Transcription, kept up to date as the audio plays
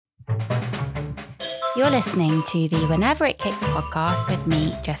You're listening to the Whenever It Kicks podcast with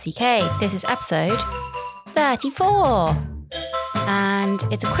me, Jessie K. This is episode 34. And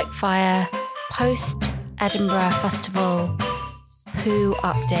it's a quickfire post-Edinburgh Festival poo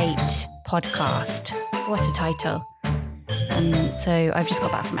update podcast. What a title. So I've just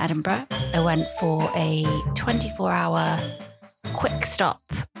got back from Edinburgh. I went for a 24-hour quick stop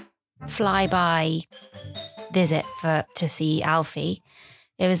flyby visit to see Alfie.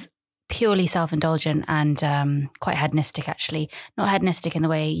 It was purely self-indulgent and quite hedonistic, actually. Not hedonistic in the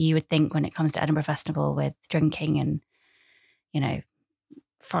way you would think when it comes to Edinburgh Festival with drinking and,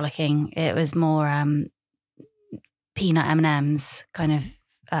 frolicking. It was more peanut M&Ms, kind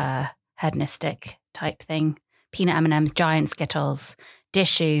of hedonistic type thing. Peanut M&Ms, giant Skittles,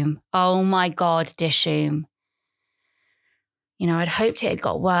 Dishoom. Oh my God, Dishoom. I'd hoped it had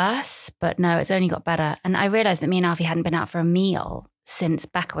got worse, but no, it's only got better. And I realised that me and Alfie hadn't been out for a meal since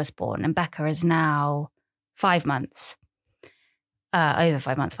Becca was born, and Becca is now 5 months. Over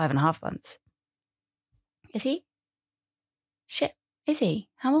 5 months, 5.5 months. Is he? Shit, is he?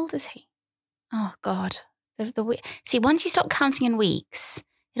 How old is he? Oh God. See, once you stop counting in weeks,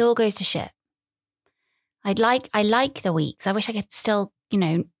 it all goes to shit. I like the weeks. I wish I could still,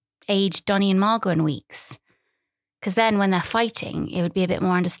 age Donnie and Margot in weeks. Because then when they're fighting, it would be a bit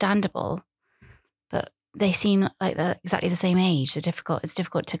more understandable. But they seem like they're exactly the same age. It's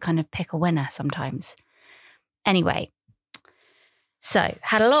difficult to kind of pick a winner sometimes. Anyway, so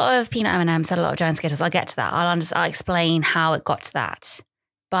had a lot of peanut M&Ms, had a lot of giant Skittles. I'll get to that. I'll explain how it got to that.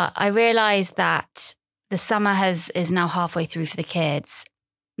 But I realised that the summer is now halfway through for the kids.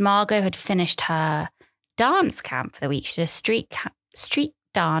 Margot had finished her dance camp for the week. She did a street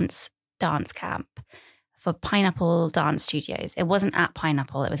dance camp for Pineapple Dance Studios. It wasn't at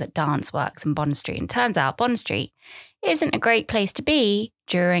Pineapple, it was at Dance Works in Bond Street. And it turns out Bond Street isn't a great place to be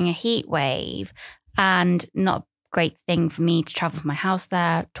during a heat wave, and not a great thing for me to travel from my house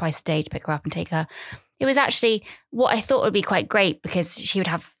there twice a day to pick her up and take her. It was actually what I thought would be quite great because she would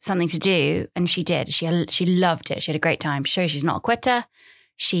have something to do, and she did. She loved it. She had a great time. Shows she's not a quitter.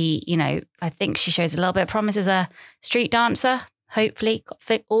 She, I think she shows a little bit of promise as a street dancer. Hopefully,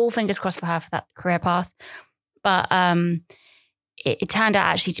 all fingers crossed for her for that career path. But it turned out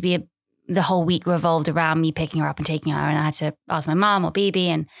actually to be the whole week revolved around me picking her up and taking her. And I had to ask my mum or BB,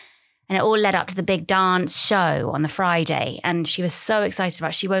 and it all led up to the big dance show on the Friday. And she was so excited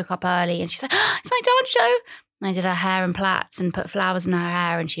about it. She woke up early and she's like, oh, it's my dance show. And I did her hair in plaits and put flowers in her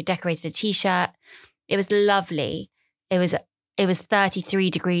hair, and she decorated a T-shirt. It was lovely. It was 33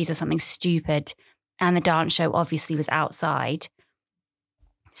 degrees or something stupid. And the dance show obviously was outside.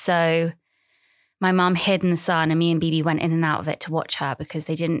 So my mum hid in the sun, and me and BB went in and out of it to watch her because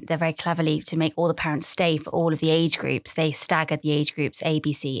they're very cleverly, to make all the parents stay for all of the age groups. They staggered the age groups,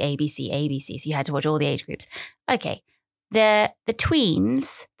 ABC, ABC, ABC. So you had to watch all the age groups. Okay. The tween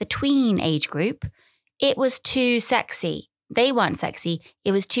age group, it was too sexy. They weren't sexy.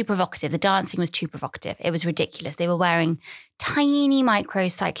 It was too provocative. The dancing was too provocative. It was ridiculous. They were wearing tiny micro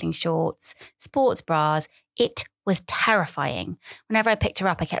cycling shorts, sports bras. It was terrifying. Whenever I picked her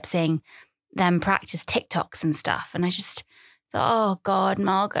up, I kept seeing them practice TikToks and stuff. And I just thought, oh God,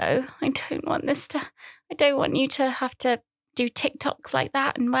 Margot, I don't want you to have to do TikToks like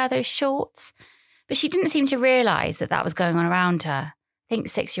that and wear those shorts. But she didn't seem to realise that was going on around her. I think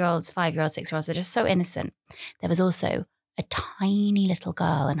 6-year-olds, 5-year-olds, 6-year-olds, they're just so innocent. There was also a tiny little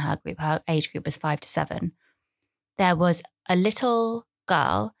girl in her group. Her age group was 5 to 7. There was a little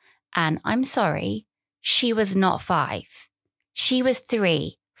girl, and I'm sorry, she was not 5. She was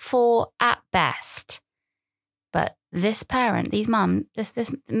 3, 4 at best. But this parent,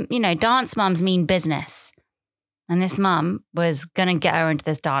 dance mums mean business. And this mum was going to get her into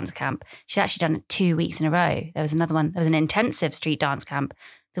this dance camp. She'd actually done it 2 weeks in a row. There was another one. There was an intensive street dance camp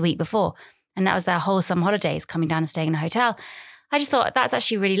the week before. And that was their wholesome holidays, coming down and staying in a hotel. I just thought that's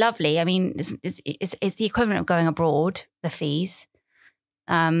actually really lovely. I mean, it's the equivalent of going abroad, the fees.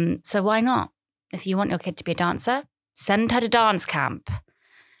 So why not? If you want your kid to be a dancer, send her to dance camp.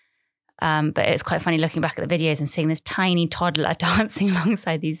 But it's quite funny looking back at the videos and seeing this tiny toddler dancing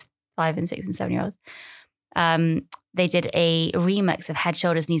alongside these 5 and 6 and 7-year-olds. They did a remix of Head,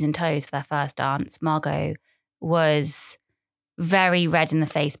 Shoulders, Knees and Toes for their first dance. Margot was very red in the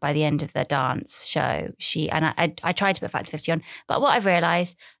face by the end of the dance show. I tried to put Factor 50 on, but what I've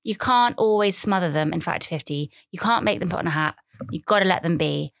realised, you can't always smother them in Factor 50. You can't make them put on a hat. You've got to let them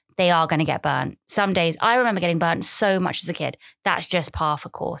be. They are going to get burnt. Some days, I remember getting burnt so much as a kid. That's just par for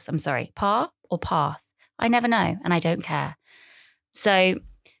course. I'm sorry. Par or path? I never know, and I don't care. So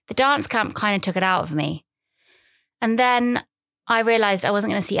the dance camp kind of took it out of me. And then I realised I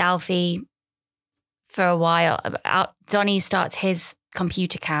wasn't going to see Alfie for a while. Donnie starts his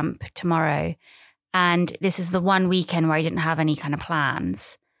computer camp tomorrow. And this is the one weekend where I didn't have any kind of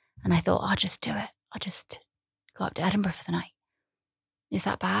plans. And I thought, I'll just do it. I'll just go up to Edinburgh for the night. Is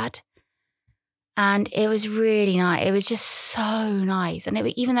that bad? And it was really nice. It was just so nice. And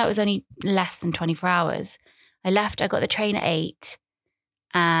even though it was only less than 24 hours, I got the train at 8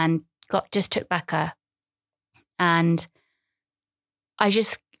 and just took Becca. And I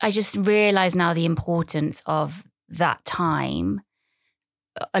just realize now the importance of that time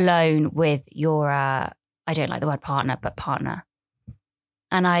alone with your, I don't like the word partner, but partner.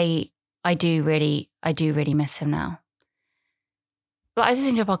 And I do really miss him now. But I was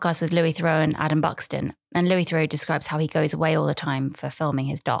listening to a podcast with Louis Theroux and Adam Buxton, and Louis Theroux describes how he goes away all the time for filming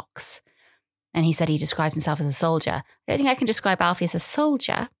his docs. And he said he described himself as a soldier. I don't think I can describe Alfie as a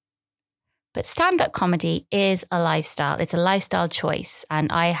soldier, but stand-up comedy is a lifestyle. It's a lifestyle choice. And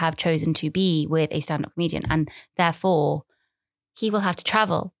I have chosen to be with a stand-up comedian, and therefore he will have to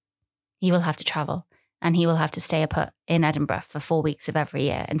travel. He will have to travel, and he will have to stay put in Edinburgh for 4 weeks of every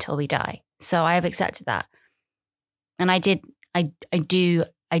year until we die. So I have accepted that. And I do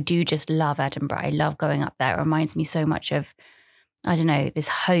just love Edinburgh. I love going up there. It reminds me so much of, I don't know, this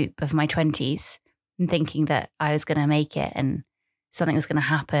hope of my 20s and thinking that I was going to make it and something was going to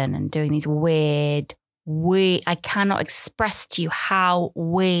happen, and doing these weird, I cannot express to you how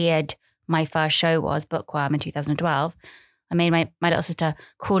weird my first show was, Bookworm, in 2012. I made my little sister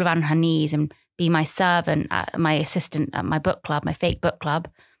crawl around on her knees and be my servant, my assistant at my book club, my fake book club,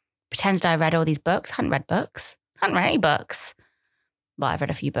 pretended I read all these books. Hadn't read any books. Well, I've read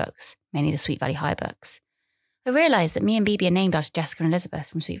a few books, mainly the Sweet Valley High books. I realised that me and Bibi are named after Jessica and Elizabeth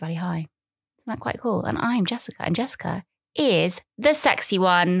from Sweet Valley High. Isn't that quite cool? And I'm Jessica, and Jessica is the sexy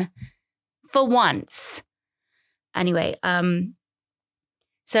one for once. Anyway,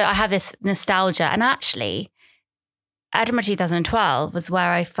 so I have this nostalgia, and actually, Edinburgh 2012 was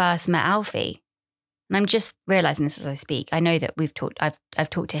where I first met Alfie. And I'm just realising this as I speak. I know that I've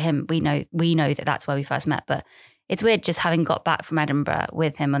talked to him. We know that that's where we first met, but it's weird just having got back from Edinburgh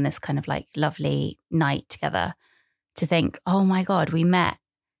with him on this kind of like lovely night together to think, oh my God, we met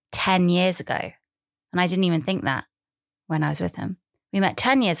 10 years ago. And I didn't even think that when I was with him. We met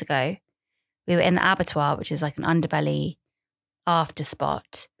 10 years ago. We were in the Abattoir, which is like an underbelly after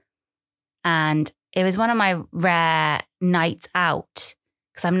spot. And it was one of my rare nights out,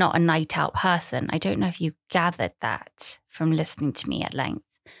 because I'm not a night out person. I don't know if you gathered that from listening to me at length,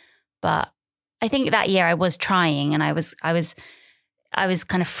 but I think that year I was trying, and I was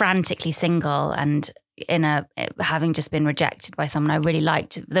kind of frantically single, and having just been rejected by someone I really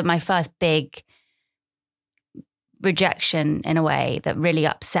liked. My first big rejection in a way that really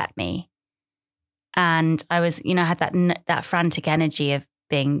upset me. And I was, I had that frantic energy of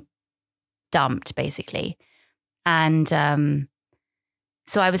being dumped, basically. And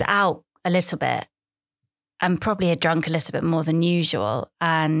so I was out a little bit and probably had drunk a little bit more than usual.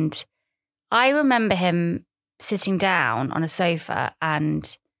 And I remember him sitting down on a sofa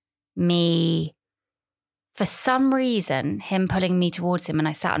and me, for some reason, him pulling me towards him, and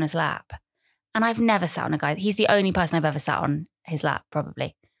I sat on his lap. And I've never sat on a guy. He's the only person I've ever sat on his lap,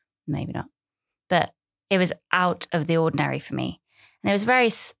 probably. Maybe not. But it was out of the ordinary for me. And it was very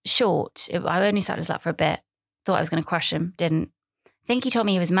short. I only sat on his lap for a bit. Thought I was going to crush him. Didn't. I think he told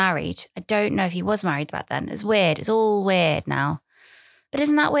me he was married. I don't know if he was married back then. It's weird. It's all weird now. But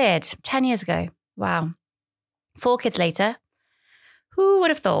isn't that weird? 10 years ago. Wow. 4 kids later. Who would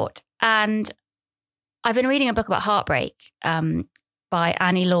have thought? And I've been reading a book about heartbreak by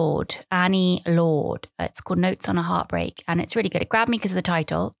Annie Lord. It's called Notes on a Heartbreak. And it's really good. It grabbed me because of the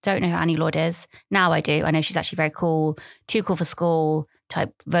title. Don't know who Annie Lord is. Now I do. I know she's actually very cool. Too Cool for School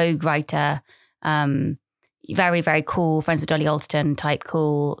type Vogue writer. Very, very cool. Friends with Dolly Alston type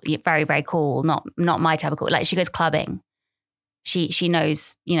cool. Very, very cool. Not my type of cool. Like, she goes clubbing. She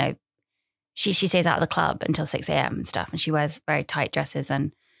knows, she stays out of the club until 6 a.m. and stuff. And she wears very tight dresses,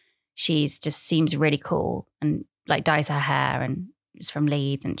 and she's just seems really cool, and like dyes her hair, and is from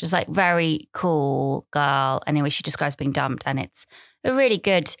Leeds, and just like very cool girl. Anyway, she describes being dumped, and it's a really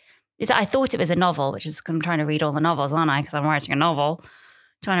good, I thought it was a novel, which is, I'm trying to read all the novels, aren't I? Because I'm writing a novel.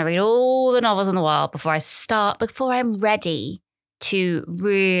 Trying to read all the novels in the world before I'm ready to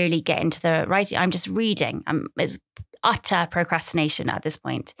really get into the writing. I'm just reading. It's utter procrastination at this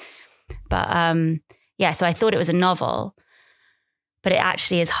point. But so I thought it was a novel, but it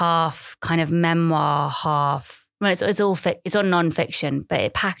actually is half kind of memoir, half, well, it's all non-fiction, but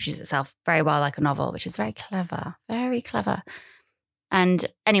it packages itself very well like a novel, which is very clever, very clever. And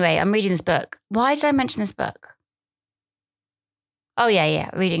anyway, I'm reading this book. Why did I mention this book? Oh, yeah.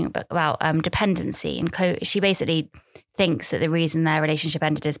 Reading a book about dependency. And she basically thinks that the reason their relationship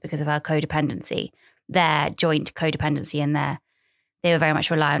ended is because of her codependency, their joint codependency, and they were very much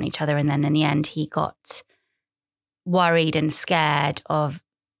reliant on each other. And then in the end, he got worried and scared of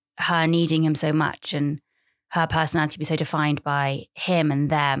her needing him so much and her personality be so defined by him and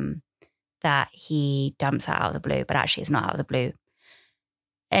them that he dumps her out of the blue, but actually it's not out of the blue.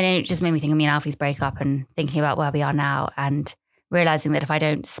 And it just made me think of me and Alfie's breakup and thinking about where we are now and realizing that if I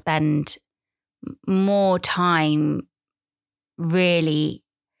don't spend more time really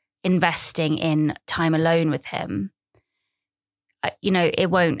investing in time alone with him, it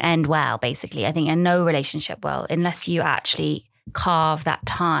won't end well, basically. I think in no relationship will, unless you actually carve that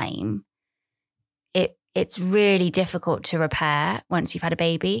time. It's really difficult to repair once you've had a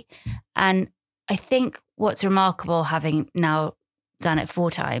baby. And I think what's remarkable, having now done it 4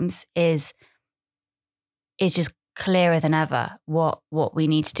 times, is just clearer than ever what we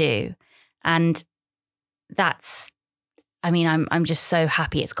need to do. And I'm just so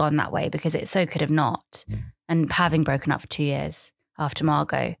happy it's gone that way, because it so could have not. And having broken up for 2 years after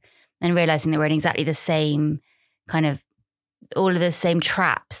Margot and realizing that we're in exactly the same kind of, all of the same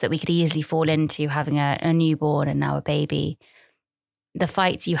traps that we could easily fall into, having a newborn and now a baby, the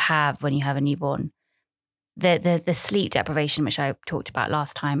fights you have when you have a newborn, the sleep deprivation, which I talked about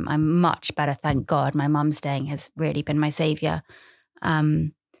last time, I'm much better, thank God. My mum staying has really been my savior.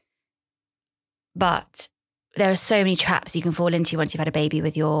 But there are so many traps you can fall into once you've had a baby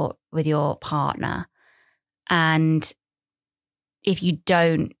with your partner. And if you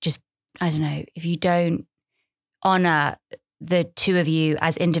don't if you don't honor the two of you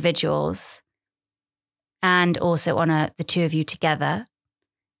as individuals, and also honor the two of you together,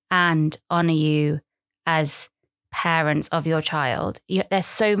 and honor you as parents of your child, there's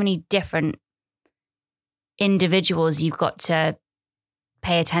so many different individuals you've got to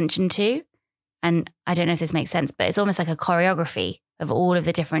pay attention to. And I don't know if this makes sense, but it's almost like a choreography of all of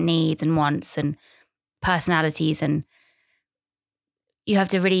the different needs and wants and personalities. And you have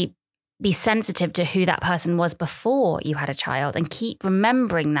to really be sensitive to who that person was before you had a child, and keep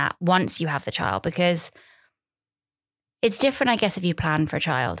remembering that once you have the child, because it's different, I guess, if you plan for a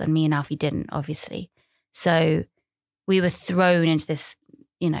child. And me and Alfie didn't, obviously. So we were thrown into this,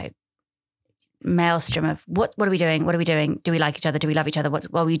 maelstrom of what are we doing? What are we doing? Do we like each other? Do we love each other?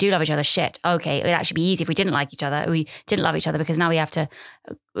 Well, we do love each other. Shit. Okay. It'd actually be easy if we didn't like each other. We didn't love each other, because now we have to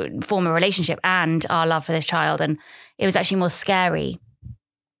form a relationship and our love for this child. And it was actually more scary.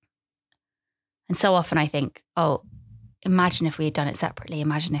 And so often I think, imagine if we had done it separately.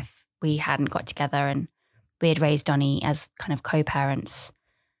 Imagine if we hadn't got together and we had raised Donnie as kind of co-parents.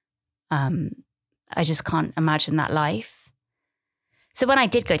 I just can't imagine that life. So when I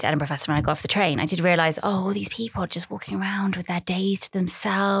did go to Edinburgh Festival and I got off the train, I did realise, all these people are just walking around with their days to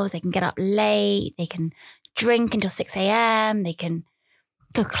themselves. They can get up late. They can drink until 6 a.m. They can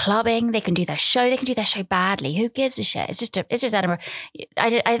go clubbing. They can do their show. They can do their show badly. Who gives a shit? It's just Edinburgh.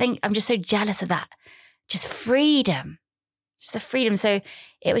 I think I'm just so jealous of that. Just freedom. Just the freedom. So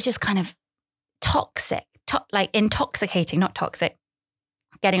it was just kind of toxic, like intoxicating, not toxic.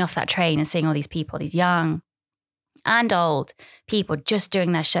 Getting off that train and seeing all these people, these young and old people just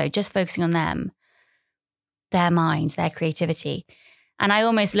doing their show, just focusing on them, their minds, their creativity. And I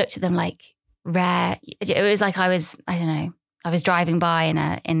almost looked at them like rare. It was like I was driving by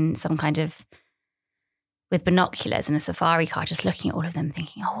in some kind of, with binoculars in a safari car, just looking at all of them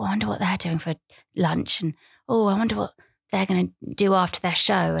thinking, I wonder what they're doing for lunch. And, I wonder what they're going to do after their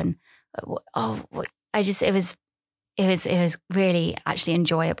show. And, it was really actually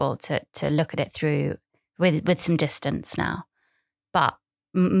enjoyable to look at it through with some distance now, but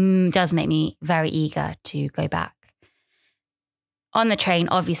does make me very eager to go back. On the train,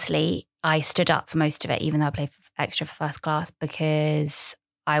 obviously, I stood up for most of it, even though I played extra for first class, because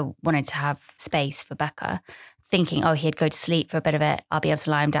I wanted to have space for Becca, thinking, he'd go to sleep for a bit of it. I'll be able to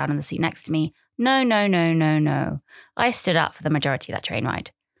lie him down on the seat next to me. No. I stood up for the majority of that train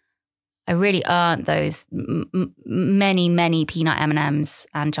ride. I really earned those many, many peanut M&Ms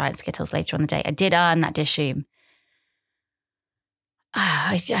and giant Skittles later on the day. I did earn that dishoom.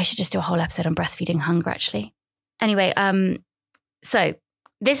 I should just do a whole episode on breastfeeding hunger, actually. Anyway, so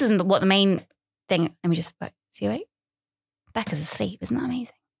this isn't what the main thing. Let me just see. Wait, Becca's asleep. Isn't that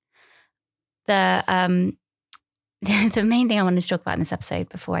amazing? The main thing I wanted to talk about in this episode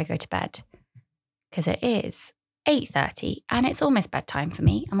before I go to bed, because it is 8:30 and it's almost bedtime for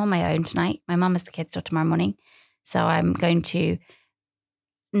me. I'm on my own tonight. My mum has the kids till tomorrow morning. So I'm going to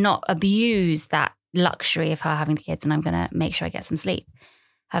not abuse that luxury of her having the kids, and I'm going to make sure I get some sleep.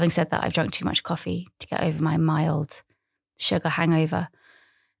 Having said that, I've drunk too much coffee to get over my mild sugar hangover.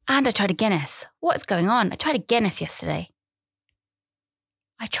 And I tried a Guinness. What's going on? I tried a Guinness yesterday.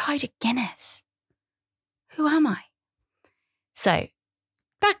 Who am I? So,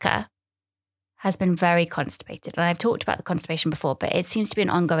 Becca has been very constipated. And I've talked about the constipation before, but it seems to be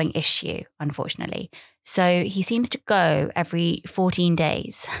an ongoing issue, unfortunately. So he seems to go every 14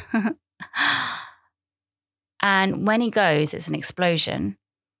 days. And when he goes, it's an explosion.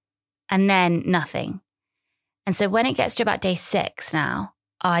 And then nothing. And so when it gets to about day 6 now,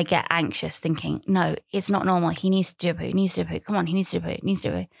 I get anxious thinking, no, it's not normal. He needs to do a poo. Come on, he needs to do a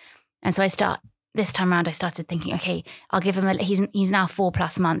poo. And so this time around, I started thinking, okay, I'll give him he's now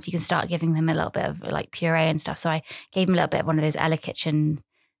 4+ months. You can start giving him a little bit of like puree and stuff. So I gave him a little bit of one of those Ella Kitchen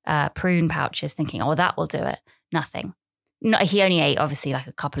prune pouches thinking, oh, that will do it. Nothing. No, he only ate obviously like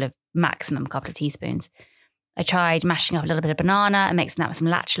a couple of teaspoons. I tried mashing up a little bit of banana and mixing that with some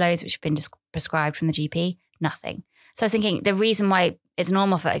lactulose, which have been prescribed from the GP. Nothing. So I was thinking the reason why it's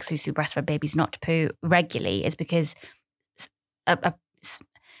normal for exclusively breastfed babies not to poo regularly is because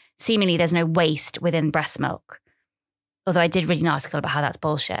seemingly there's no waste within breast milk. Although I did read an article about how that's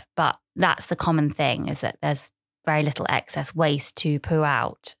bullshit, but that's the common thing, is that there's very little excess waste to poo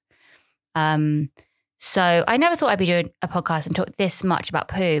out. So I never thought I'd be doing a podcast and talk this much about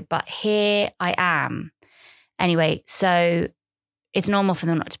poo, but here I am. Anyway, so it's normal for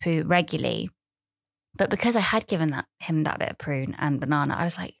them not to poo regularly. But because I had given him that bit of prune and banana, I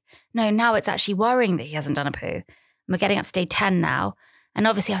was like, no, now it's actually worrying that he hasn't done a poo. And we're getting up to day 10 now. And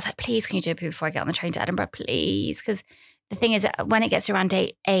obviously I was like, please, can you do a poo before I get on the train to Edinburgh, please? Because the thing is that when it gets to around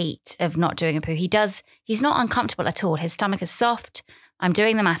day 8 of not doing a poo, he's not uncomfortable at all. His stomach is soft. I'm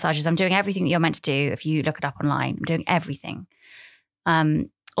doing the massages. I'm doing everything that you're meant to do. If you look it up online, I'm doing everything.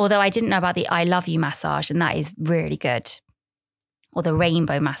 Although I didn't know about the I love you massage, and that is really good. Or the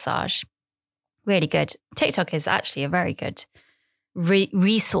rainbow massage. Really good. TikTok is actually a very good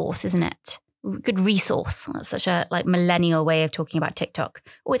resource, isn't it? Good resource. That's such a like millennial way of talking about TikTok.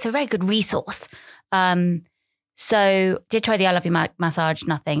 Oh, it's a very good resource. So did try the I love you massage.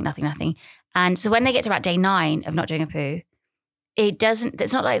 Nothing. And so when they get to about day 9 of not doing a poo,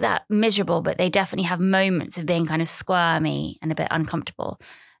 it's not like that miserable, but they definitely have moments of being kind of squirmy and a bit uncomfortable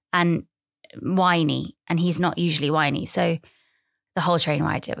and whiny. And he's not usually whiny. So the whole train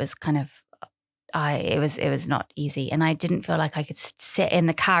ride, it was kind of, it was not easy. And I didn't feel like I could sit in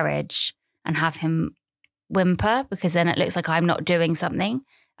the carriage and have him whimper, because then it looks like I'm not doing something.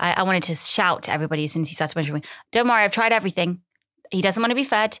 I wanted to shout to everybody as soon as he started whimpering, don't worry, I've tried everything. He doesn't want to be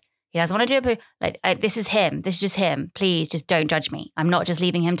fed. He doesn't want to do a poo. Like, this is him. This is just him. Please just don't judge me. I'm not just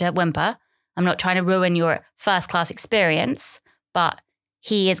leaving him to whimper. I'm not trying to ruin your first class experience, but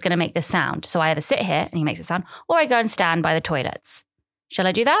he is going to make this sound. So I either sit here and he makes it sound, or I go and stand by the toilets. Shall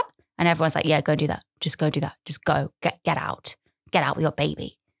I do that? And everyone's like, yeah, go and do that. Just go do that. Just go. Get out. Get out with your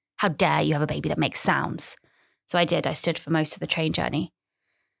baby. How dare you have a baby that makes sounds? So I did. I stood for most of the train journey,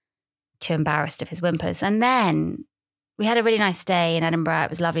 too embarrassed of his whimpers. And then we had a really nice day in Edinburgh. It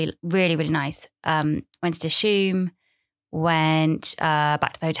was lovely, really, really nice. Went to Dishoom, went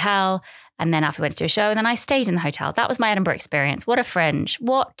back to the hotel, and then after we went to a show, and then I stayed in the hotel. That was my Edinburgh experience. What a fringe.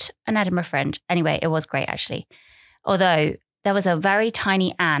 What an Edinburgh fringe. Anyway, it was great, actually. Although there was a very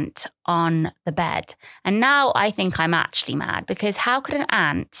tiny ant on the bed. And now I think I'm actually mad, because how could an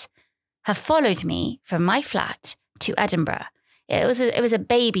ant have followed me from my flat to Edinburgh? It was a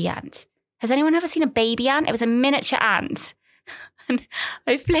baby ant. Has anyone ever seen a baby ant? It was a miniature ant. And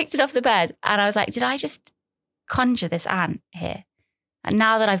I flicked it off the bed and I was like, did I just conjure this ant here? And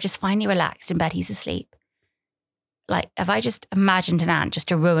now that I've just finally relaxed in bed, he's asleep. Like, have I just imagined an ant just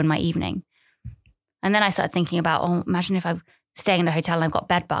to ruin my evening? And then I started thinking about, oh, imagine if I'm staying in a hotel and I've got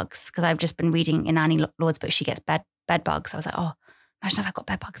bed bugs, because I've just been reading in Annie Lord's book, she gets bed bugs. I was like, oh, imagine if I got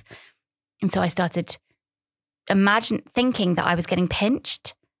bed bugs. And so I started thinking that I was getting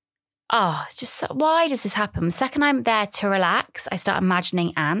pinched. Oh, it's just, why does this happen? The second I'm there to relax, I start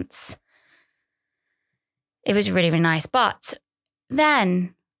imagining ants. It was really, really nice. But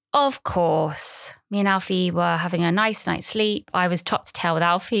then, of course, me and Alfie were having a nice night's sleep. I was top to tail with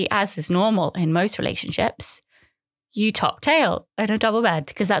Alfie, as is normal in most relationships. You top tail in a double bed,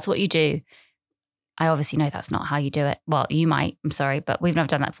 because that's what you do. I obviously know that's not how you do it. Well, you might, I'm sorry, but we've never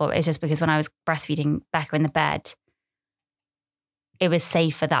done that before. It's just because when I was breastfeeding Becca in the bed, it was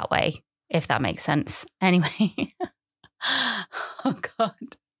safer that way, if that makes sense. Anyway. Oh,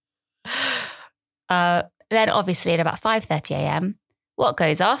 God. Then obviously at about 5:30 a.m, what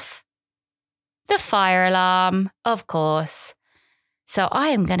goes off? The fire alarm, of course. So I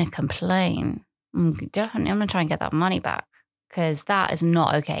am going to complain. I'm going to try and get that money back, because that is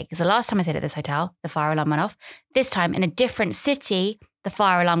not okay. Because the last time I stayed at this hotel, the fire alarm went off. This time in a different city, the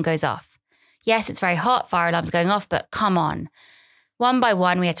fire alarm goes off. Yes, it's very hot, fire alarms going off, but come on. One by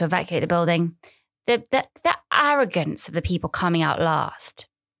one, we had to evacuate the building. The arrogance of the people coming out last.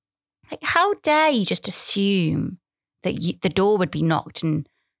 Like, how dare you just assume that the door would be knocked and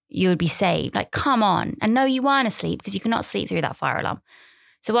you would be saved? Like, come on. And no, you weren't asleep because you could not sleep through that fire alarm.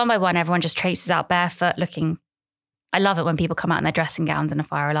 So one by one, everyone just traipses out barefoot looking. I love it when people come out in their dressing gowns in a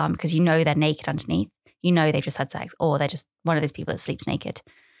fire alarm because you know they're naked underneath. You know they've just had sex, or they're just one of those people that sleeps naked.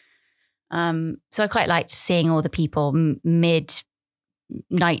 So I quite liked seeing all the people mid-nighttime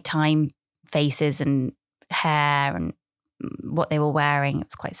faces and hair and what they were wearing. It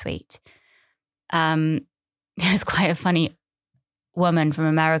was quite sweet. It was quite a funny woman from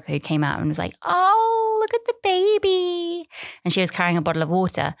America who came out and was like, "Oh, look at the baby." And she was carrying a bottle of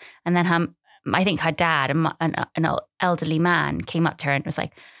water. And then I think her dad, an elderly man, came up to her and was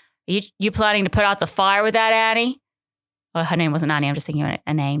like, "Are you planning to put out the fire with that, Annie?" Well, her name wasn't Annie. I'm just thinking of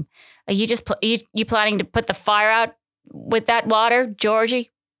a name. Are you just you planning to put the fire out with that water, Georgie?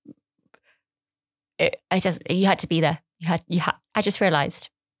 You had to be there. I just realized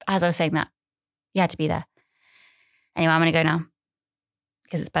as I was saying that you had to be there. Anyway, I'm going to go now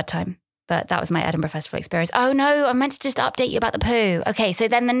because it's bedtime. But that was my Edinburgh Festival experience. Oh no, I meant to just update you about the poo. Okay, so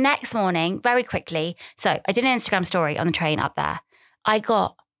then the next morning, very quickly. So I did an Instagram story on the train up there. I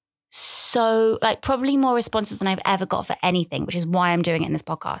got probably more responses than I've ever got for anything, which is why I'm doing it in this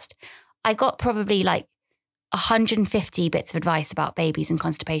podcast. I got probably 150 bits of advice about babies and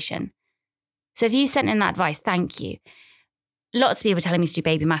constipation. So if you sent in that advice, thank you. Lots of people telling me to do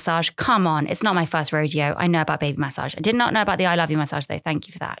baby massage. Come on, it's not my first rodeo. I know about baby massage. I did not know about the I love you massage though. Thank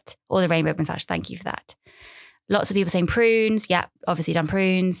you for that. Or the rainbow massage. Thank you for that. Lots of people saying prunes. Yeah, obviously done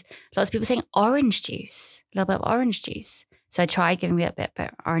prunes. Lots of people saying orange juice. A little bit of orange juice. So I tried giving me a bit of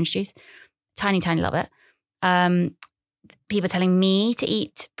orange juice. Tiny little bit. People telling me to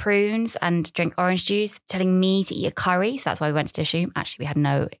eat prunes and drink orange juice, telling me to eat a curry. So that's why we went to Dishoom. Actually,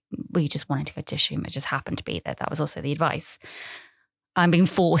 we just wanted to go to Dishoom. It just happened to be that was also the advice. I'm being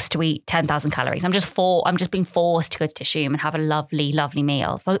forced to eat 10,000 calories. I'm just being forced to go to Dishoom and have a lovely, lovely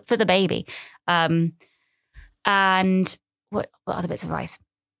meal for the baby. And what other bits of advice?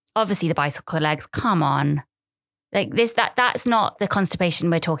 Obviously the bicycle legs. Come on. That's not the constipation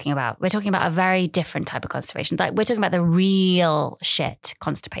we're talking about. We're talking about a very different type of constipation. We're talking about the real shit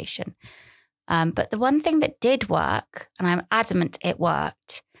constipation. But the one thing that did work, and I'm adamant it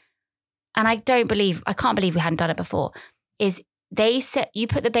worked, and I can't believe we hadn't done it before, is you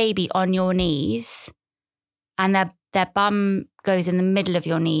put the baby on your knees and their bum goes in the middle of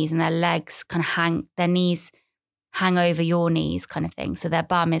your knees and their legs their knees hang over your knees kind of thing. So their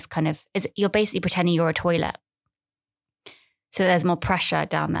bum is you're basically pretending you're a toilet. So there's more pressure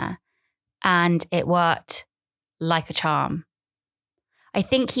down there. And it worked like a charm. I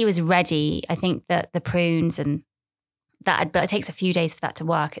think he was ready. I think that the prunes and that, but it takes a few days for that to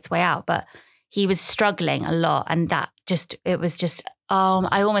work its way out. But he was struggling a lot. And I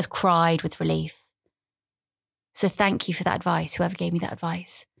almost cried with relief. So thank you for that advice, whoever gave me that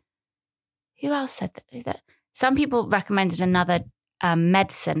advice. Who else said that? Some people recommended another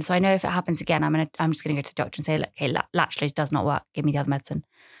medicine. So I know if it happens again, I'm just going to go to the doctor and say, look, okay, Latchlose does not work. Give me the other medicine.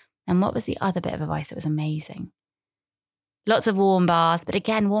 And what was the other bit of advice that was amazing? Lots of warm baths. But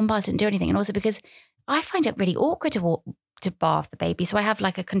again, warm baths didn't do anything. And also because I find it really awkward to bath the baby. So I have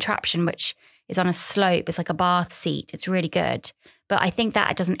a contraption which is on a slope. It's like a bath seat. It's really good. But I think that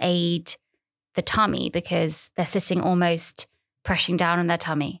it doesn't aid the tummy because they're sitting almost pressing down on their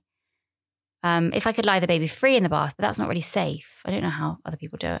tummy. If I could lie the baby free in the bath, but that's not really safe. I don't know how other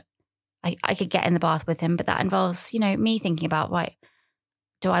people do it. I could get in the bath with him, but that involves, me thinking about, right,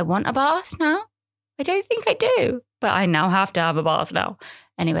 do I want a bath now? I don't think I do, but I now have to have a bath now.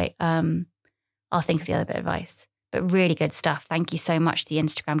 Anyway, I'll think of the other bit of advice, but really good stuff. Thank you so much to the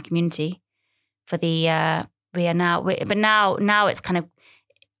Instagram community for now it's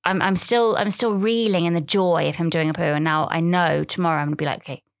I'm still reeling in the joy of him doing a poo. And now I know tomorrow I'm going to be like,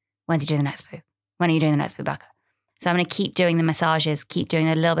 okay, when's he doing the next poo? When are you doing the next poo, Becca? So I'm going to keep doing the massages, keep doing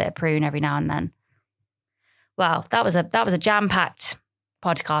a little bit of prune every now and then. Well, that was a jam-packed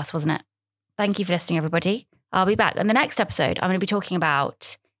podcast, wasn't it? Thank you for listening, everybody. I'll be back. In the next episode, I'm going to be talking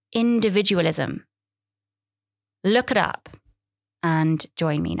about individualism. Look it up and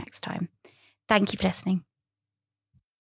join me next time. Thank you for listening.